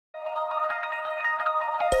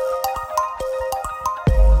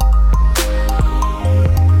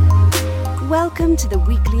Welcome to the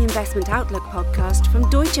weekly Investment Outlook podcast from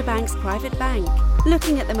Deutsche Bank's Private Bank,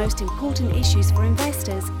 looking at the most important issues for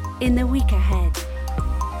investors in the week ahead.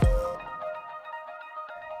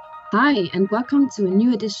 Hi, and welcome to a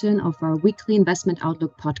new edition of our weekly Investment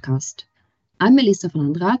Outlook podcast. I'm Melissa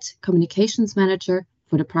van Andraat, Communications Manager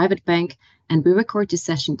for the Private Bank, and we record this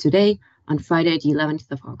session today on Friday, the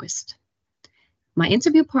 11th of August. My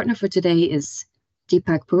interview partner for today is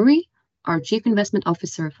Deepak Puri, our Chief Investment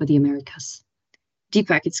Officer for the Americas.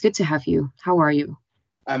 Deepak, it's good to have you. How are you?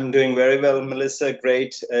 I'm doing very well, Melissa.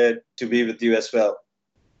 Great to be with you as well.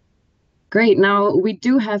 Great. Now, we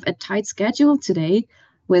do have a tight schedule today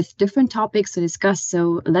with different topics to discuss,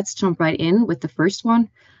 so let's jump right in with the first one,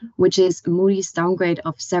 which is Moody's downgrade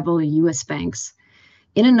of several US banks.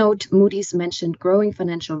 In a note, Moody's mentioned growing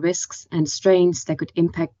financial risks and strains that could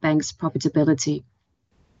impact banks' profitability.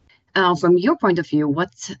 From your point of view,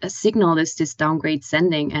 what signal is this downgrade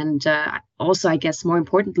sending? And also, I guess, more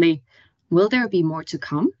importantly, will there be more to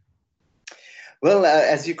come? Well,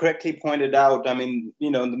 as you correctly pointed out, the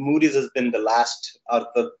Moody's has been the last out of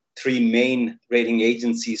the three main rating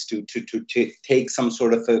agencies to take some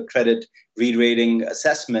sort of a credit re-rating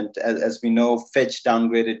assessment. As we know, Fitch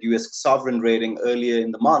downgraded US sovereign rating earlier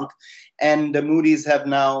in the month, and the Moody's have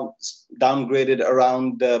now downgraded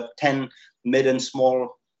around 10 mid and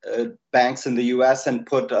small banks in the US and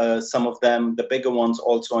put some of them, the bigger ones,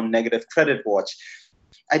 also on negative credit watch.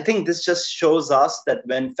 I think this just shows us that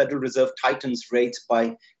when Federal Reserve tightens rates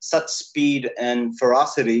by such speed and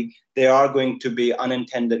ferocity, there are going to be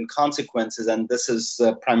unintended consequences, and this is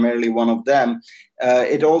primarily one of them.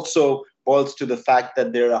 It also boils to the fact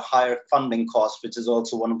that there are higher funding costs, which is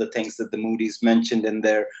also one of the things that the Moody's mentioned in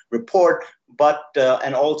their report,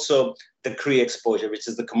 and also the CRE exposure, which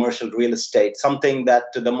is the commercial real estate, something that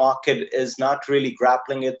the market is not really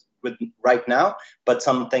grappling with right now, but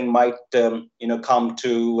something might come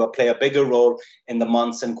to play a bigger role in the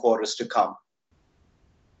months and quarters to come.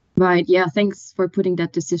 Right. Yeah. Thanks for putting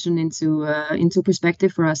that decision into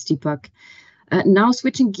perspective for us, Deepak. Now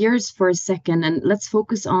switching gears for a second, and let's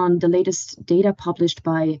focus on the latest data published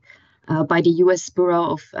by the U.S.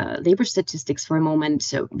 Bureau of Labor Statistics for a moment.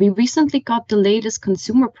 So we recently got the latest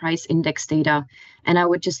consumer price index data, and I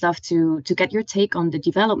would just love to get your take on the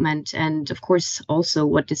development and, of course, also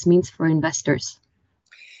what this means for investors.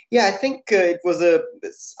 Yeah, I think it was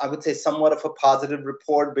I would say, somewhat of a positive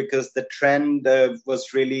report because the trend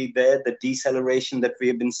was really there, the deceleration that we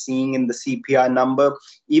have been seeing in the CPI number,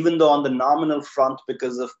 even though on the nominal front,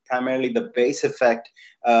 because of primarily the base effect,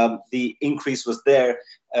 the increase was there.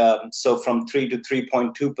 So from 3 to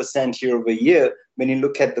 3.2% year over year. When you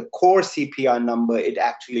look at the core CPI number, it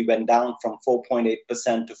actually went down from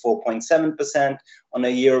 4.8% to 4.7% on a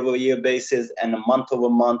year over year basis. And a month over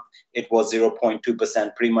month, it was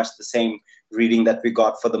 0.2%, pretty much the same reading that we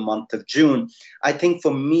got for the month of June. I think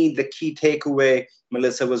for me, the key takeaway,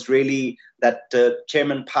 Melissa, was really that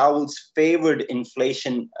Chairman Powell's favored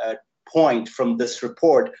inflation point from this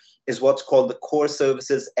report is what's called the core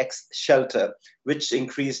services ex shelter, which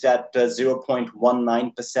increased at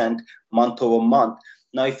 0.19% month over month.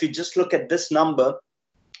 Now, if you just look at this number,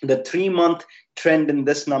 the 3-month trend in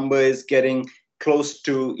this number is getting close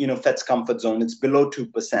to Fed's comfort zone. It's below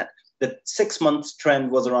 2%. The 6-month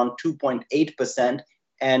trend was around 2.8%,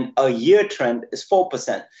 and a year trend is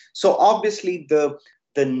 4%. So obviously the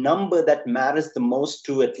number that matters the most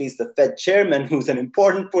to at least the Fed chairman, who's an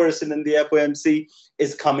important person in the FOMC,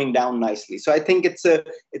 is coming down nicely. So I think it's a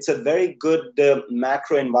very good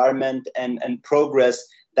macro environment and progress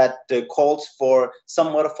that calls for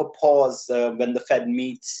somewhat of a pause when the Fed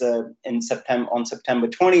meets on September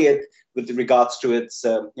 20th with regards to its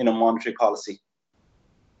monetary policy.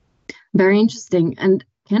 Very interesting. And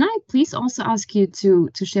can I please also ask you to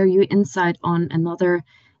share your insight on another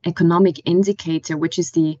economic indicator, which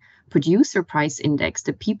is the producer price index,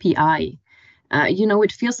 the PPI.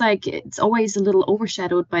 It feels like it's always a little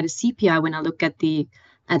overshadowed by the CPI when I look at the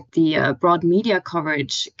broad media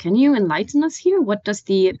coverage. Can you enlighten us here? What does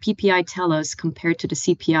the PPI tell us compared to the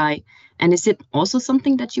CPI? And is it also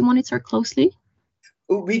something that you monitor closely?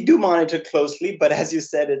 We do monitor closely, but as you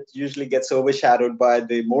said, it usually gets overshadowed by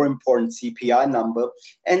the more important CPI number.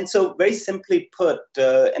 And so very simply put,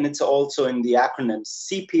 and it's also in the acronym,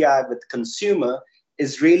 CPI with consumer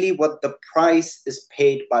is really what the price is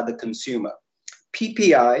paid by the consumer.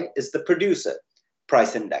 PPI is the producer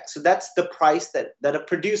price index. So that's the price that a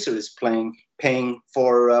producer is paying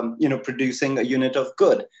for producing a unit of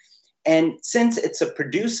good. And since it's a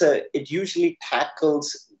producer, it usually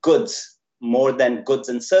tackles goods more than goods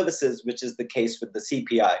and services, which is the case with the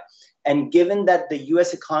CPI. And given that the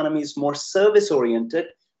US economy is more service-oriented,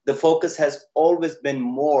 the focus has always been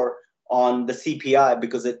more on the CPI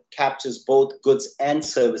because it captures both goods and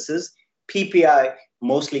services. PPI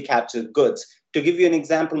mostly captures goods. To give you an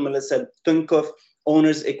example, Melissa, think of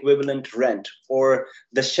owner's equivalent rent or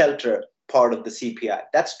the shelter part of the CPI.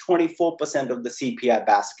 That's 24% of the CPI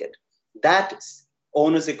basket. That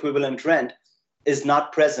owner's equivalent rent is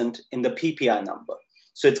not present in the PPI number.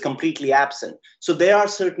 So it's completely absent. So there are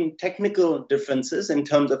certain technical differences in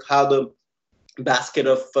terms of how the basket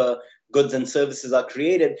of goods and services are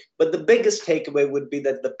created. But the biggest takeaway would be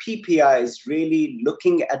that the PPI is really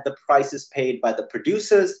looking at the prices paid by the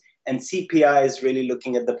producers, and CPI is really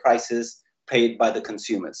looking at the prices paid by the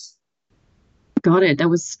consumers. Got it. That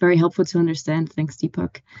was very helpful to understand. Thanks,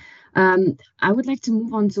 Deepak. I would like to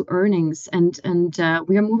move on to earnings, and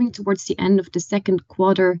we are moving towards the end of the second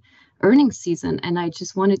quarter earnings season. And I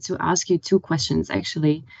just wanted to ask you two questions,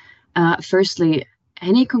 actually. Firstly,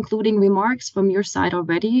 any concluding remarks from your side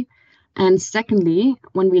already? And secondly,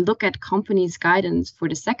 when we look at companies' guidance for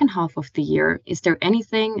the second half of the year, is there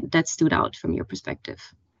anything that stood out from your perspective?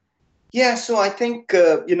 Yeah, so I think,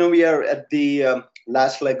 we are at the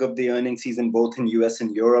last leg of the earnings season, both in US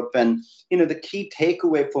and Europe. And, the key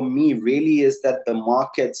takeaway for me really is that the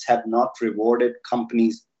markets have not rewarded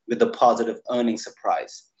companies with a positive earnings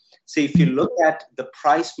surprise. So if you look at the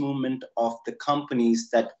price movement of the companies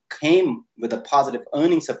that came with a positive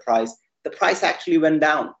earnings surprise, the price actually went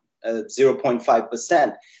down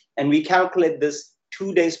 0.5%. And we calculate this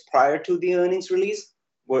 2 days prior to the earnings release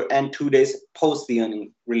and 2 days post the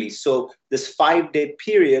earnings release. So this 5-day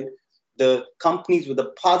period, the companies with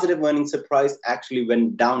a positive earnings surprise actually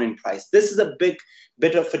went down in price. This is a big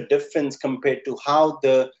bit of a difference compared to how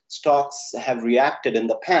the stocks have reacted in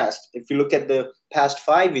the past. If you look at the past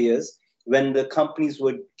 5 years, when the companies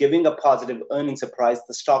were giving a positive earnings surprise,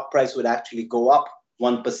 the stock price would actually go up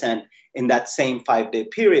 1% in that same 5-day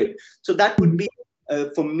period. So that would be,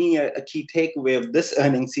 for me, a key takeaway of this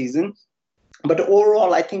earnings season. But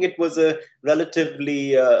overall, I think it was a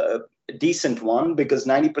relatively decent one because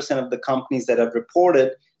 90% of the companies that have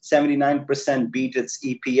reported, 79% beat its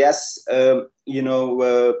EPS,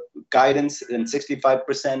 guidance, and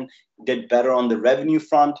 65% did better on the revenue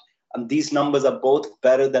front. These numbers are both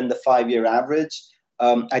better than the 5-year average.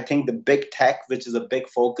 I think the big tech, which is a big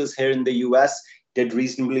focus here in the US, did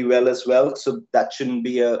reasonably well as well. So that shouldn't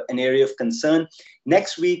be an area of concern.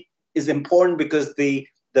 Next week is important because the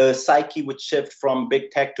psyche would shift from big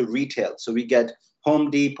tech to retail. So we get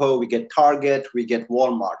Home Depot, we get Target, we get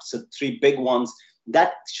Walmart. So 3 big ones.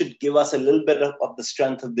 That should give us a little bit of the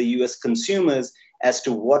strength of the US consumers as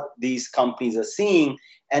to what these companies are seeing.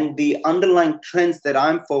 And the underlying trends that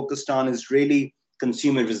I'm focused on is really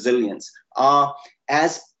consumer resilience.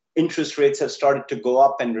 As interest rates have started to go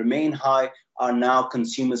up and remain high, are now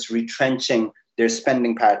consumers retrenching their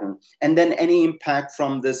spending pattern? And then any impact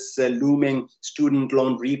from this looming student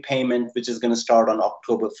loan repayment, which is going to start on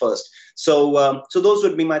October 1st. So those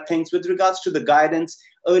would be my things. With regards to the guidance,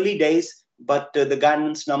 early days, but the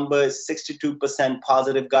guidance number is 62%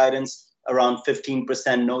 positive guidance, around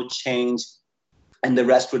 15% no change, and the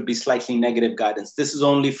rest would be slightly negative guidance. This is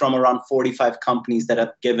only from around 45 companies that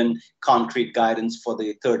have given concrete guidance for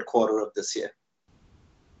the third quarter of this year.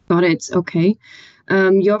 Got it. Okay.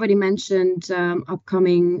 You already mentioned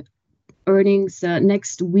upcoming earnings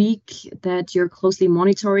next week that you're closely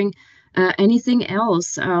monitoring. Anything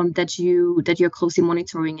else that you're closely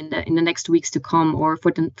monitoring in the next weeks to come, or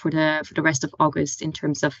for the rest of August in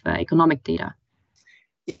terms of economic data?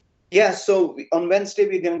 Yeah, so on Wednesday,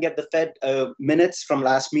 we're going to get the Fed minutes from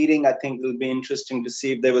last meeting. I think it'll be interesting to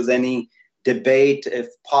see if there was any debate, if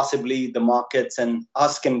possibly the markets and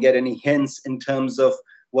us can get any hints in terms of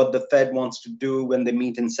what the Fed wants to do when they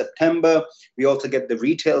meet in September. We also get the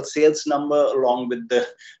retail sales number along with the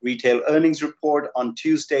retail earnings report on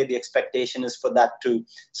Tuesday. The expectation is for that to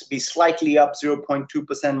be slightly up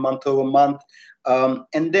 0.2% month over month.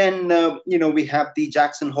 And then, we have the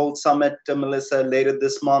Jackson Hole Summit, Melissa, later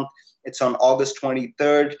this month. It's on August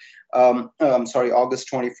 23rd. August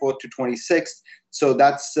 24th to 26th. So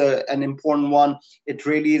that's an important one. It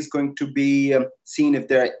really is going to be seen if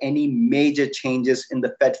there are any major changes in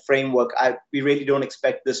the Fed framework. We really don't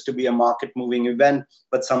expect this to be a market-moving event,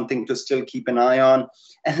 but something to still keep an eye on.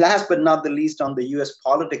 And last but not the least, on the US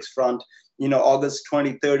politics front, August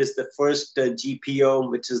 23rd is the first GPO,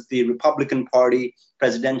 which is the Republican Party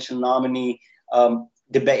presidential nominee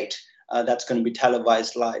debate. That's going to be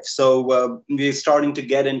televised live. So we're starting to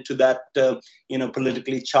get into that,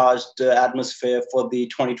 politically charged atmosphere for the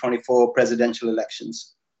 2024 presidential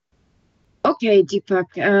elections. Okay,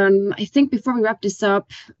 Deepak. I think before we wrap this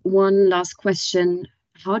up, one last question.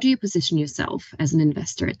 how do you position yourself as an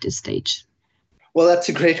investor at this stage? Well, that's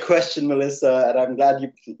a great question, Melissa, and I'm glad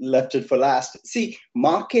you left it for last. See,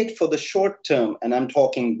 market for the short term, and I'm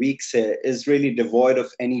talking weeks here, is really devoid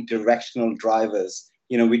of any directional drivers.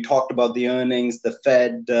 We talked about the earnings, the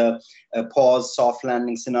Fed pause, soft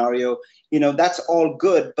landing scenario. That's all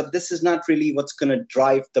good, but this is not really what's going to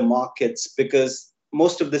drive the markets because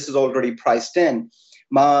most of this is already priced in.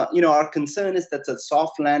 Our concern is that the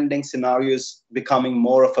soft landing scenario is becoming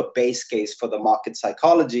more of a base case for the market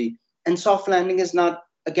psychology, and soft landing is not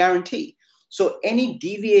a guarantee. So any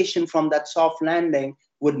deviation from that soft landing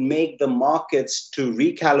would make the markets to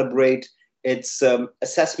recalibrate its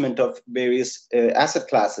assessment of various asset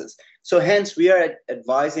classes. So hence, we are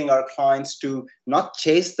advising our clients to not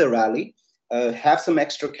chase the rally, have some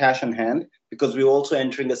extra cash on hand, because we're also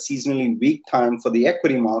entering a seasonally weak time for the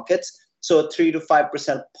equity markets. So a 3 to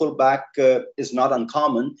 5% pullback is not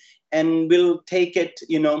uncommon. And we'll take it,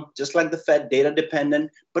 just like the Fed, data dependent.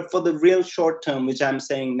 But for the real short term, which I'm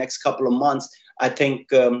saying next couple of months, I think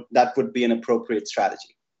that would be an appropriate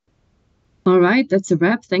strategy. All right, that's a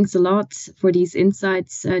wrap. Thanks a lot for these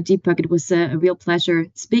insights, Deepak. It was a real pleasure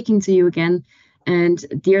speaking to you again. And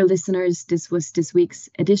dear listeners, this was this week's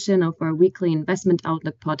edition of our weekly Investment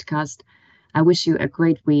Outlook podcast. I wish you a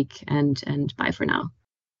great week and bye for now.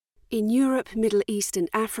 In Europe, Middle East and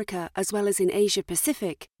Africa, as well as in Asia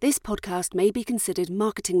Pacific, this podcast may be considered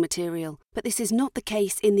marketing material, but this is not the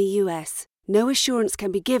case in the US. No assurance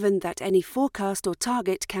can be given that any forecast or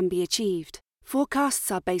target can be achieved.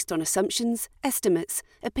 Forecasts are based on assumptions, estimates,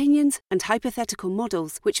 opinions, and hypothetical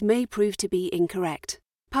models which may prove to be incorrect.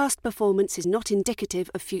 Past performance is not indicative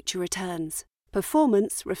of future returns.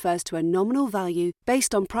 Performance refers to a nominal value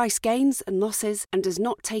based on price gains and losses and does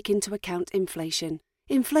not take into account inflation.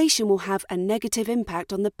 Inflation will have a negative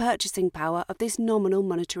impact on the purchasing power of this nominal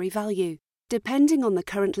monetary value. Depending on the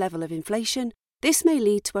current level of inflation, this may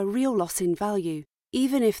lead to a real loss in value,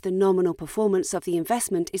 even if the nominal performance of the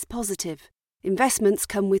investment is positive. Investments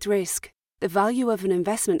come with risk. The value of an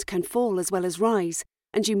investment can fall as well as rise,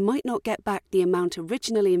 and you might not get back the amount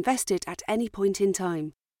originally invested at any point in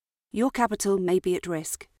time. Your capital may be at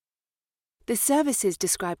risk. The services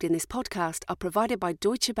described in this podcast are provided by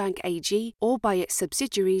Deutsche Bank AG or by its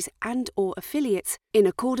subsidiaries and/or affiliates in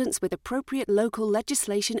accordance with appropriate local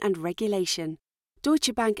legislation and regulation.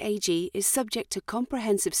 Deutsche Bank AG is subject to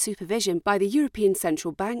comprehensive supervision by the European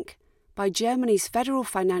Central Bank, by Germany's Federal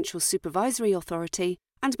Financial Supervisory Authority,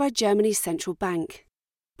 and by Germany's Central Bank.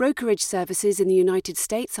 Brokerage services in the United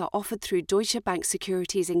States are offered through Deutsche Bank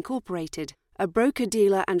Securities Incorporated, a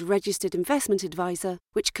broker-dealer and registered investment advisor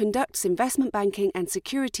which conducts investment banking and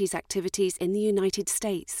securities activities in the United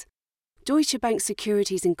States. Deutsche Bank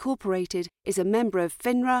Securities Incorporated is a member of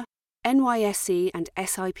FINRA, NYSE and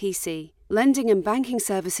SIPC. Lending and banking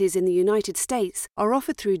services in the United States are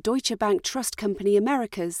offered through Deutsche Bank Trust Company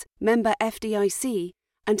Americas, member FDIC,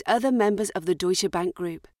 and other members of the Deutsche Bank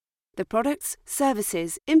Group. The products,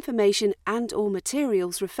 services, information and/or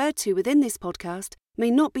materials referred to within this podcast may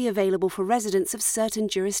not be available for residents of certain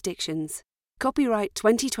jurisdictions. Copyright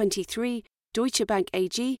 2023, Deutsche Bank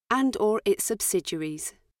AG and/or its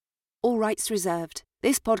subsidiaries. All rights reserved.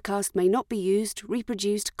 This podcast may not be used,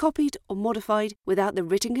 reproduced, copied or modified without the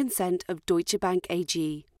written consent of Deutsche Bank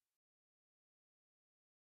AG.